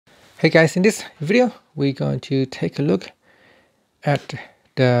Hey guys, in this video we're going to take a look at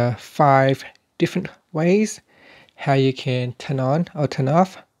the 5 different ways how you can turn on or turn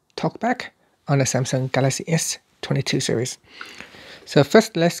off TalkBack on the Samsung Galaxy S22 series. So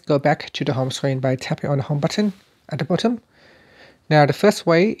first, let's go back to the home screen by tapping on the home button at the bottom. Now the first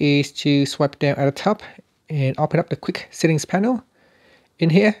way is to swipe down at the top and open up the quick settings panel.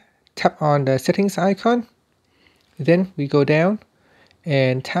 In here, tap on the settings icon. Then we go down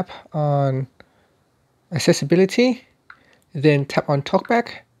and tap on accessibility, then tap on TalkBack.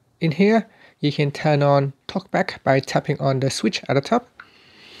 In here you can turn on TalkBack by tapping on the switch at the top,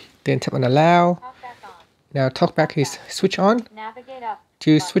 then tap on allow. Now TalkBack is switch on.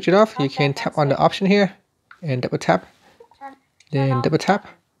 To switch it off, you can tap on the option here and double tap, then double tap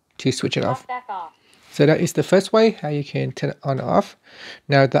to switch it off. So that is the first way how you can turn it on or off.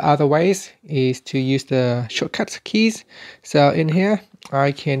 Now the other ways is to use the shortcut keys. So in here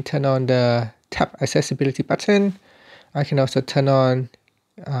I can turn on the tap accessibility button. I can also turn on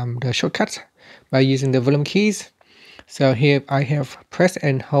the shortcuts by using the volume keys. So here I have press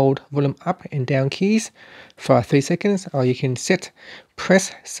and hold volume up and down keys for 3 seconds, or you can set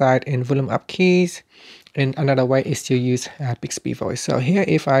press side and volume up keys. And another way is to use Bixby voice. So here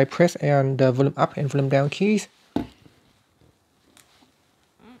if I press on the volume up and volume down keys,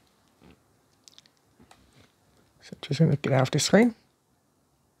 so just going to get out of the screen.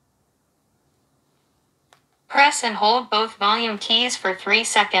 Press and hold both volume keys for 3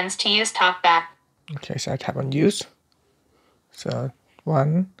 seconds to use TalkBack. Okay, so I tap on use. So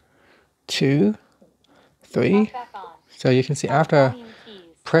 1, 2, 3. So you can see after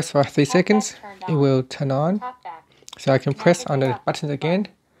press for 3 seconds, it will turn on. So I can press on the buttons again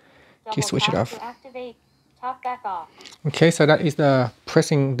to switch it off. Okay, so that is the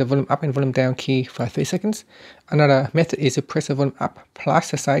pressing the volume up and volume down key for 3 seconds. Another method is to press the volume up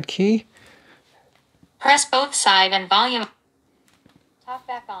plus the side key. Press both side and volume.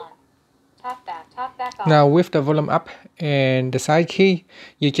 TalkBack on. TalkBack on. Now with the volume up and the side key,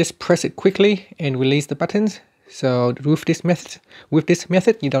 you just press it quickly and release the buttons. So with this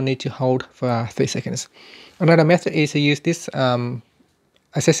method, you don't need to hold for 3 seconds. Another method is to use this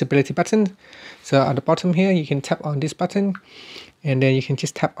accessibility button. So at the bottom here, you can tap on this button, and then you can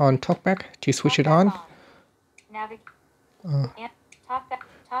just tap on TalkBack to switch it on.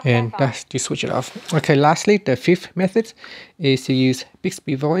 And that's to switch it off. Okay, lastly, the 5th method is to use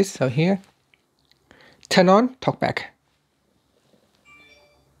Bixby voice. So here, turn on TalkBack.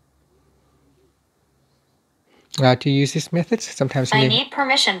 To use this method, sometimes I need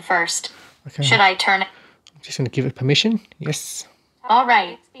permission first. Okay. Should I turn it? I'm just going to give it permission. Yes. All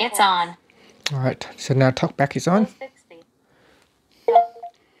right, it's on. All right, so now TalkBack is on.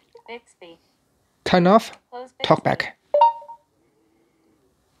 Bixby. Turn off TalkBack.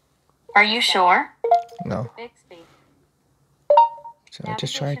 Are you sure? No. Bixby. So I'll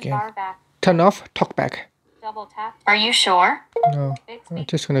just try again. Turn off TalkBack. Double tap. Are you sure? No. I'm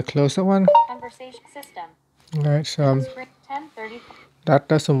just going to close that one. Conversation system. All right, so that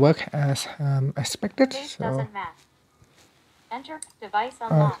doesn't work as expected. So enter device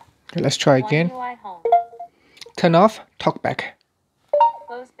unlocked. Okay, let's try again. Turn off TalkBack.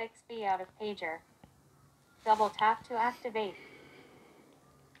 Close Bixby out of pager. Double tap to activate.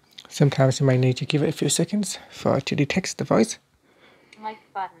 Sometimes you might need to give it a few seconds for it to detect the voice. Mic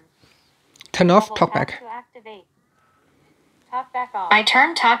button. Turn off TalkBack. TalkBack off. I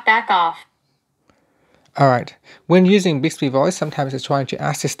turn TalkBack off. Alright, when using Bixby voice, sometimes it's trying to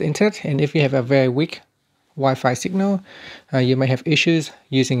access the internet, and if you have a very weak Wi-Fi signal, you may have issues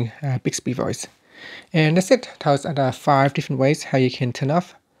using Bixby voice. And that's it. Those are the 5 different ways how you can turn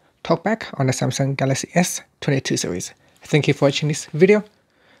off TalkBack on the Samsung Galaxy S22 series. Thank you for watching this video.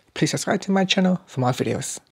 Please subscribe to my channel for more videos.